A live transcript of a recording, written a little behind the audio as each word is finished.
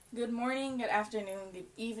Good morning, good afternoon, good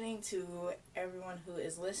evening to everyone who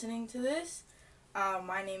is listening to this.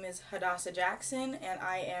 My name is Hadassah Jackson, and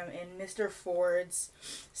I am in Mr. Ford's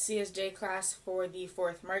CSJ class for the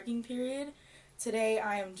fourth marking period. Today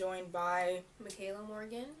I am joined by Michaela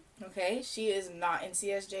Morgan. Okay, she is not in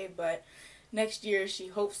CSJ, but next year she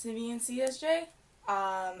hopes to be in CSJ.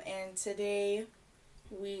 And today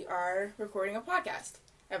we are recording a podcast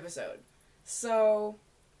episode. So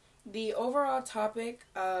the overall topic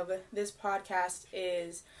of this podcast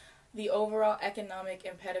is the overall economic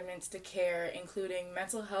impediments to care, including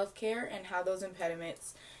mental health care and how those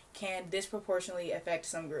impediments can disproportionately affect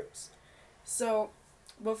some groups. So,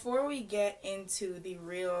 before we get into the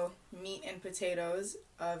real meat and potatoes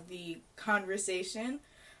of the conversation,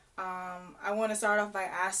 I want to start off by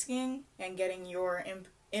asking and getting your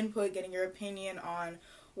input, getting your opinion on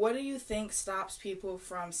what do you think stops people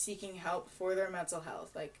from seeking help for their mental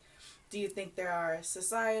health? Like, do you think there are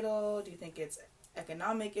societal? Do you think it's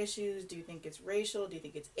economic issues? Do you think it's racial? Do you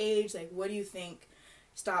think it's age? Like, what do you think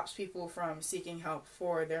stops people from seeking help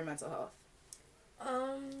for their mental health?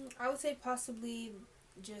 I would say possibly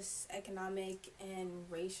just economic and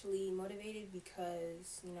racially motivated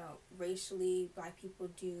because, racially black people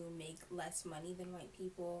do make less money than white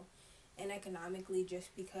people, and economically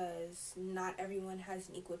just because not everyone has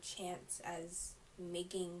an equal chance as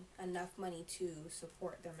making enough money to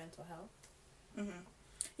support their mental health. Mm-hmm.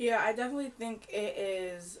 Yeah, I definitely think it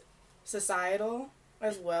is societal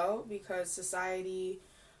as well, because society,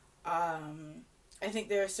 I think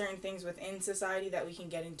there are certain things within society that we can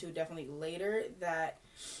get into definitely later that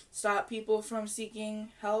stop people from seeking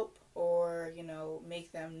help or,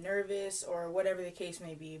 make them nervous or whatever the case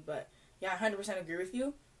may be. But yeah, I 100% agree with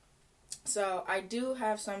you. So I do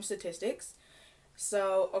have some statistics.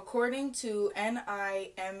 So according to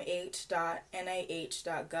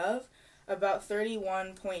NIMH.NIH.gov, about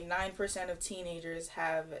 31.9% of teenagers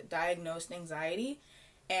have diagnosed anxiety,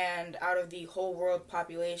 and out of the whole world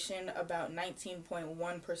population, about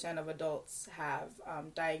 19.1% of adults have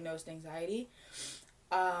diagnosed anxiety.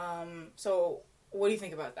 So what do you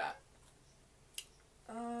think about that?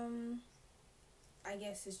 I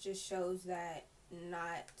guess it just shows that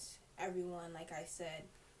not everyone, like I said,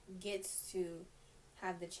 gets to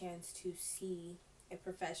have the chance to see a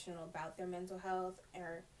professional about their mental health,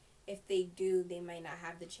 or if they do, they might not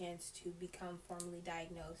have the chance to become formally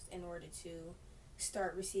diagnosed in order to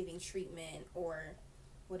start receiving treatment or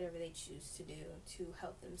whatever they choose to do to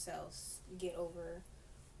help themselves get over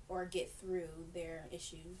or get through their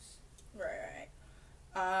issues. Right.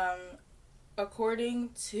 According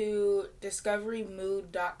to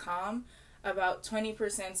DiscoveryMood.com, about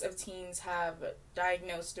 20% of teens have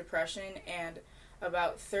diagnosed depression, and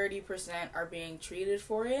about 30% are being treated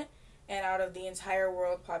for it. And out of the entire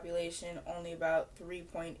world population, only about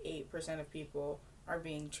 3.8% of people are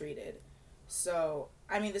being treated. So,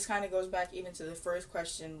 this kind of goes back even to the first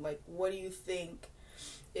question, like, what do you think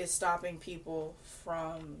is stopping people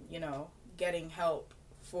from, getting help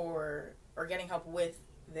getting help with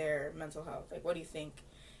their mental health? Like, what do you think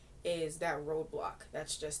is that roadblock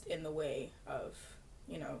that's just in the way of,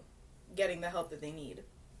 getting the help that they need?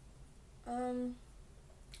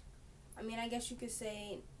 I guess you could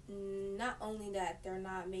say not only that they're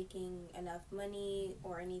not making enough money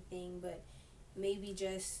or anything, but maybe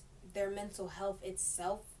just their mental health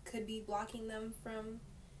itself could be blocking them from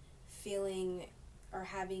feeling or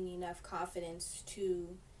having enough confidence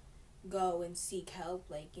to go and seek help.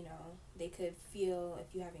 Like, they could feel,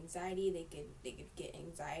 if you have anxiety, they could get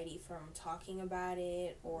anxiety from talking about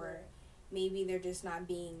it, or maybe they're just not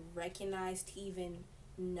being recognized to even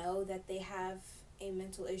know that they have a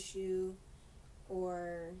mental issue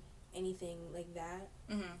or anything like that.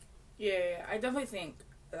 Mm-hmm. Yeah, I definitely think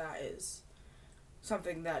that is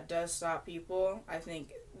something that does stop people. I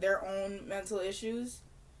think their own mental issues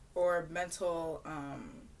or mental,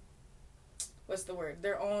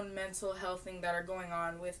 their own mental health thing that are going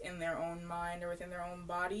on within their own mind or within their own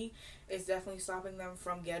body is definitely stopping them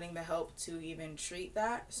from getting the help to even treat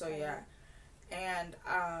that. So yeah. And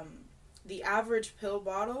the average pill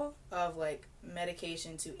bottle of like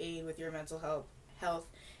medication to aid with your mental health,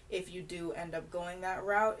 if you do end up going that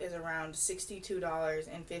route, is around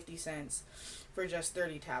 $62.50 for just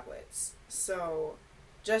 30 tablets. So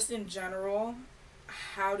just in general,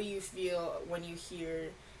 how do you feel when you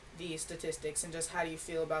hear these statistics, and just how do you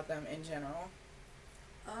feel about them in general?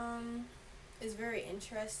 It's very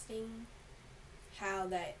interesting how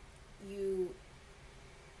that you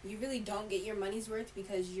really don't get your money's worth,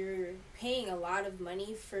 because you're paying a lot of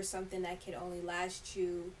money for something that could only last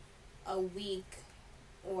you a week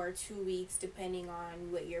or 2 weeks, depending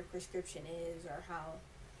on what your prescription is or how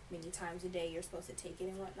many times a day you're supposed to take it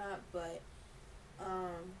and whatnot. But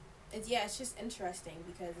it's just interesting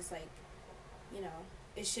because it's like, you know,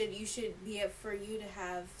 you should be for you to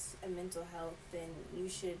have a mental health, then you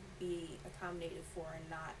should be accommodated for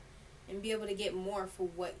and be able to get more for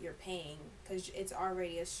what you're paying, because it's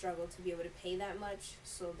already a struggle to be able to pay that much,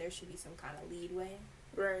 so there should be some kind of leadway.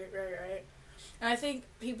 Right. And I think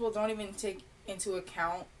people don't even take into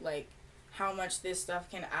account, like, how much this stuff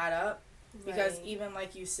can add up, because even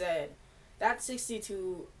like you said, that's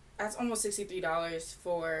almost $63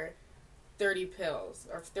 for 30 pills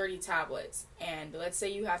or 30 tablets, and let's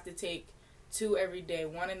say you have to take 2 every day,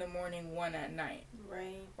 1 in the morning, 1 at night,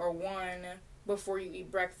 right, or 1 before you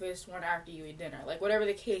eat breakfast, 1 after you eat dinner, like whatever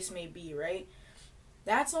the case may be, right?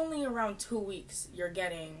 That's only around 2 weeks you're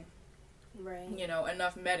getting, right, you know,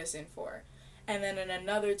 enough medicine for. And then in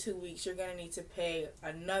another 2 weeks, you're going to need to pay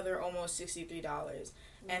another almost $63.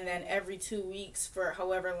 And then every 2 weeks, for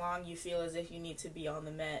however long you feel as if you need to be on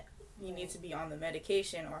the need to be on the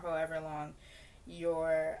medication, or however long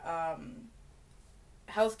your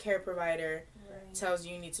healthcare provider tells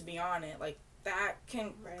you need to be on it. Like, that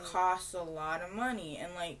can cost a lot of money.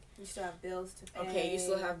 And, like, you still have bills to pay. Okay, you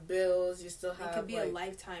still have bills. You still have, it could be a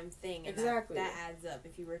lifetime thing. And exactly. That adds up.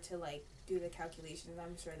 If you were to, like, do the calculations,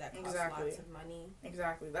 I'm sure that costs lots of money.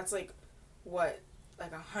 Exactly. That's like, what,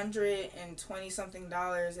 like $120 something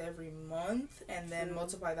every month, and then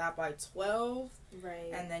multiply that by 12,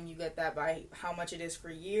 right? And then you get that by how much it is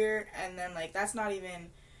per year, and then, like, that's not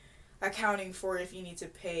even accounting for if you need to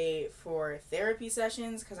pay for therapy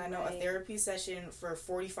sessions, because I know a therapy session for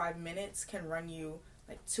 45 minutes can run you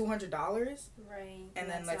like $200, right? And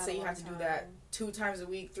then let's say you have to do that 2 times a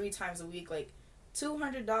week, 3 times a week, like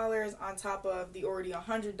 $200 on top of the already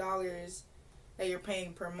 $100 that you're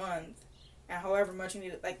paying per month, and however much you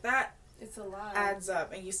need, like, that, it's a lot, adds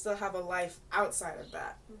up. And you still have a life outside of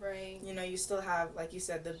that, right? You know, you still have, like you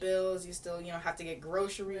said, the bills. You still, you know, have to get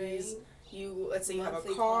groceries. Let's say you have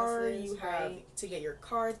a car, you have to get your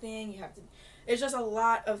car thing. You have to. It's just a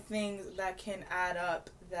lot of things that can add up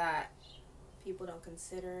that people don't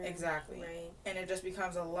consider. Exactly, right? And it just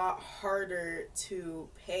becomes a lot harder to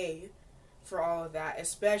pay for all of that,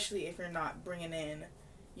 especially if you're not bringing in,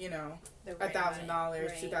 you know, $1,000,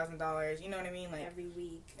 $2,000. You know what I mean? Like, every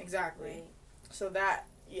week. Exactly. Right. So that,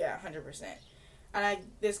 100%. And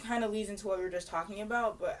this kind of leads into what we were just talking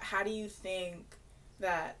about. But how do you think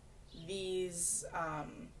that these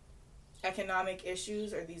economic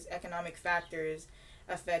issues or these economic factors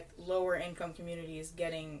affect lower income communities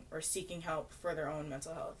getting or seeking help for their own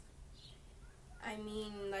mental health? I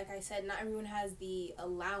mean, like I said, not everyone has the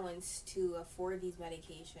allowance to afford these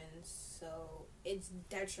medications, so it's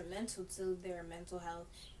detrimental to their mental health.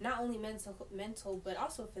 Not only mental, but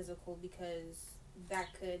also physical, because that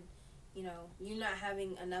could, you know, you not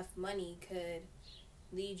having enough money could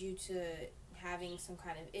lead you to having some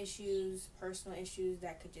kind of issues, personal issues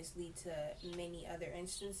that could just lead to many other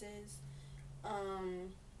instances.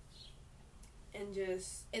 And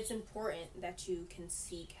just, it's important that you can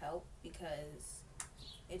seek help, because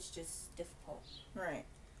it's just difficult. Right.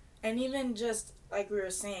 And even just, like we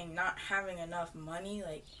were saying, not having enough money,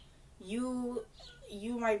 like, you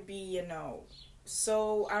might be, you know,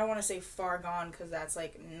 so, I don't want to say far gone, because that's,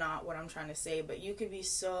 like, not what I'm trying to say, but you could be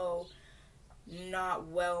so not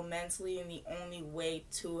well mentally, and the only way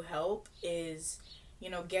to help is, you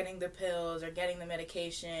know, getting the pills or getting the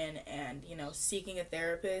medication and, you know, seeking a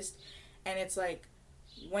therapist. And it's like,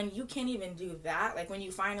 when you can't even do that, like, when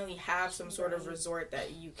you finally have some sort of resort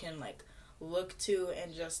that you can, like, look to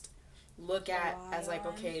and just look at as, like,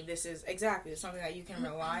 okay, this is exactly something that you can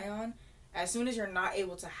rely on. As soon as you're not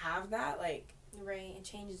able to have that, like, right, it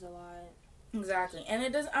changes a lot. Exactly. And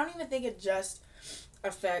it does, I don't even think it just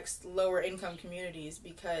affects lower income communities,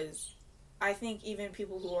 because I think even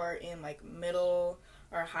people who are in, like, middle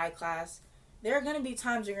or high class, there are going to be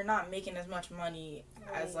times where you're not making as much money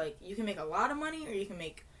as, like, you can make a lot of money or you can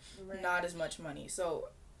make not as much money. So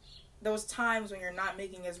those times when you're not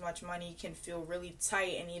making as much money can feel really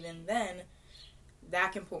tight, and even then,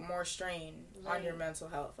 that can put more strain on your mental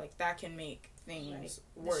health. Like, that can make things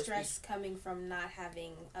worse. The stress coming from not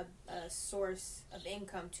having a source of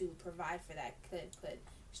income to provide for that could put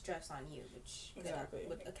stress on you, which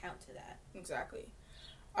would account to that. Exactly.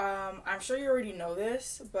 I'm sure you already know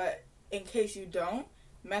this, but in case you don't,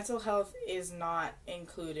 mental health is not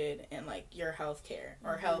included in, like, your health care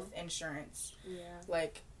or health insurance. Yeah.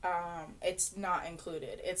 Like, it's not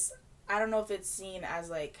included. I don't know if it's seen as,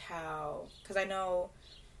 like, how, because I know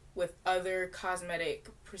with other cosmetic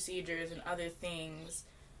procedures and other things,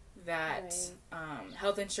 that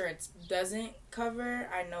health insurance doesn't cover.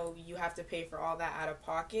 I know you have to pay for all that out of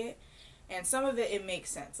pocket. And some of it makes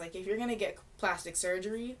sense. Like, if you're going to get plastic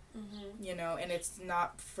surgery, you know, and it's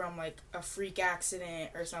not from, like, a freak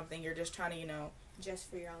accident or something, you're just trying to, you know... Just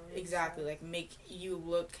for your own Exactly. Like, make you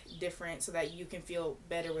look different so that you can feel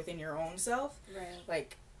better within your own self. Right.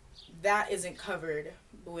 Like, that isn't covered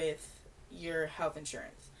with your health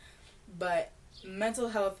insurance. But mental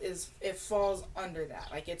health it falls under that.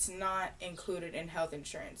 Like, it's not included in health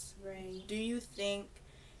insurance. Right. Do you think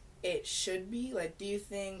it should be? Like, do you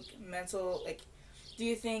think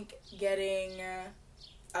getting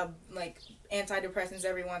antidepressants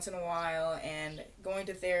every once in a while and going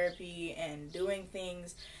to therapy and doing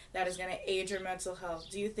things that is going to aid your mental health,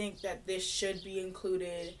 do you think that this should be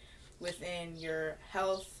included within your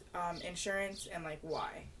health insurance, and like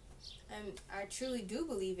why? I truly do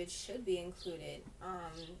believe it should be included.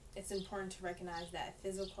 It's important to recognize that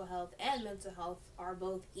physical health and mental health are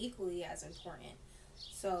both equally as important.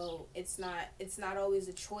 So it's not always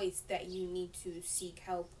a choice that you need to seek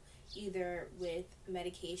help either with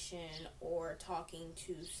medication or talking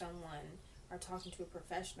to someone or talking to a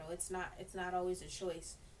professional. It's not always a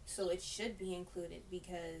choice. So it should be included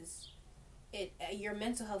because your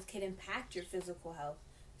mental health can impact your physical health.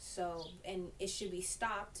 So, and it should be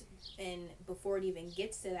stopped and before it even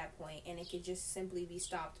gets to that point, and it could just simply be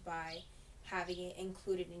stopped by having it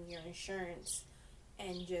included in your insurance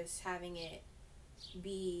and just having it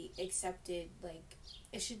be accepted. Like,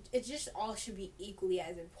 it just all should be equally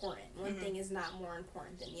as important. One thing is not more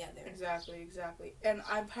important than the other. Exactly. And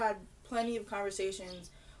I've had plenty of conversations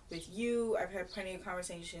with you. I've had plenty of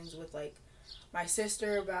conversations with, like, my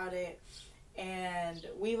sister about it. And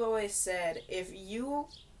we've always said, if you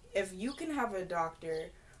can have a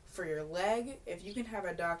doctor for your leg, if you can have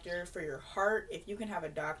a doctor for your heart, if you can have a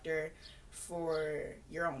doctor for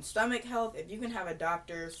your own stomach health, if you can have a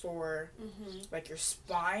doctor for like your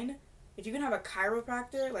spine, if you can have a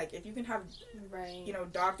chiropractor, like if you can have you know,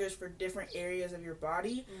 doctors for different areas of your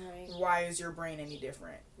body, why is your brain any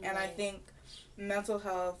different? And I think mental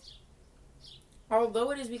health,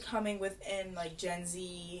 although it is becoming within like Gen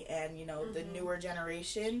Z and, you know, the newer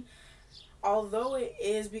generation, although it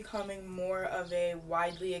is becoming more of a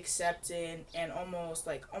widely accepted and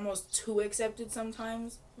almost too accepted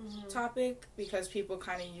sometimes topic, because people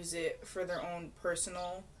kind of use it for their own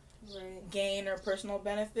personal gain or personal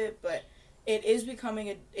benefit, but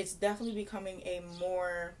it's definitely becoming a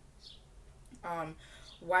more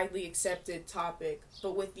widely accepted topic.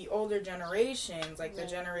 But with the older generations, like the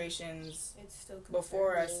generations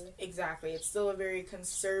before us, it's still a very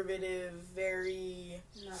conservative, very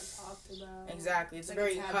not talked about. Exactly, it's like a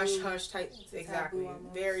very hush type. Exactly,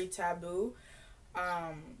 very taboo.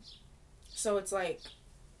 So it's like,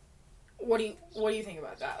 what do you think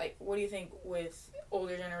about that? Like, what do you think with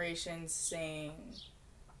older generations saying?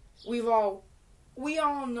 We all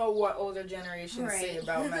know what older generations say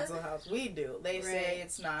about mental health. We do. They say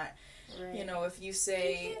it's not. You know, if you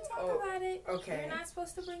say, you can't talk about it. Okay. You're not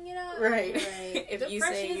supposed to bring it up. If Depression you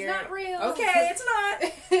say is not real. Okay, it's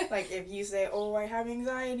not. Like, if you say, oh, I have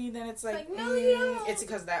anxiety, then it's like no, you don't. It's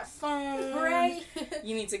because that phone.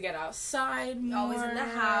 You need to get outside more. Always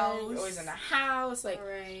in the house. Like,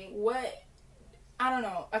 what? I don't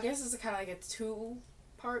know. I guess it's kind of like a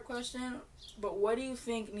two-part question. But what do you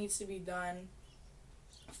think needs to be done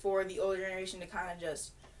for the older generation to kind of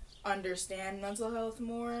just understand mental health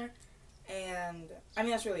more? And I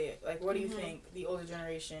mean, that's really it. Like, what do you think the older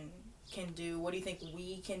generation can do? What do you think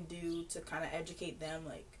we can do to kind of educate them?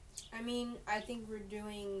 Like, I mean, I think we're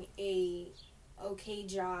doing a okay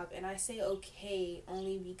job, and I say okay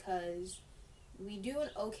only because we do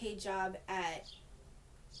an okay job at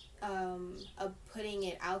of putting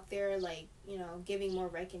it out there, like, you know, giving more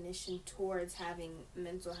recognition towards having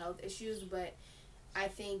mental health issues, but I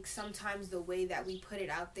think sometimes the way that we put it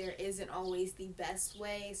out there isn't always the best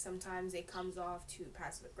way. Sometimes it comes off too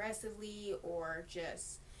passive aggressively, or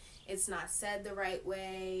just it's not said the right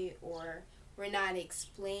way, or we're not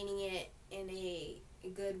explaining it in a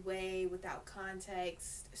good way without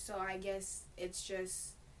context. So I guess it's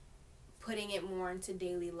just putting it more into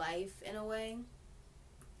daily life in a way,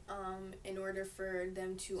 in order for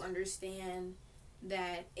them to understand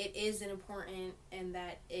that it is important and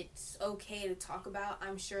that it's okay to talk about.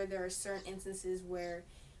 I'm sure there are certain instances where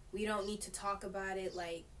we don't need to talk about it,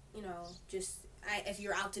 like, you know, just if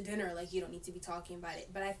you're out to dinner, like, you don't need to be talking about it.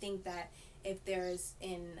 But I think that if there's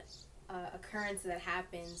an occurrence that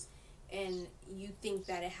happens and you think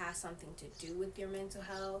that it has something to do with your mental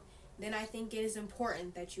health, then I think it is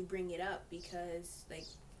important that you bring it up, because, like,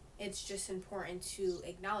 it's just important to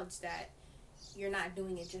acknowledge that you're not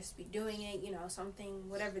doing it just be doing it, you know, something,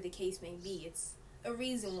 whatever the case may be. It's a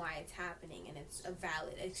reason why it's happening, and it's a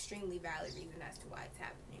valid, extremely valid reason as to why it's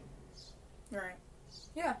happening. Right.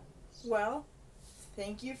 Yeah. Well,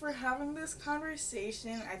 thank you for having this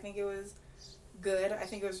conversation. I think it was good. I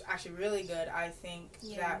think it was actually really good. I think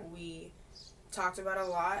that we talked about a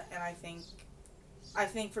lot, and I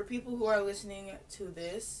think for people who are listening to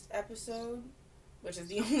this episode, which is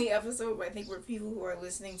the only episode, but I think for people who are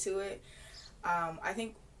listening to it, I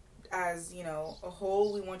think as, you know, a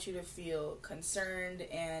whole, we want you to feel concerned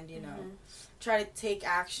and, you know, try to take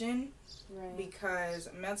action. Right. Because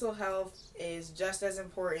mental health is just as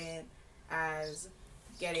important as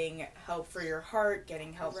getting help for your heart,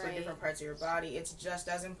 getting help for different parts of your body. It's just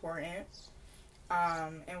as important.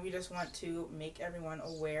 And we just want to make everyone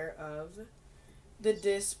aware of the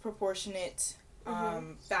disproportionate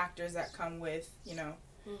factors that come with, you know,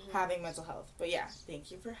 having mental health. But yeah,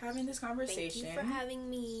 thank you for having this conversation. Thank you for having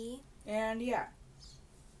me. And yeah.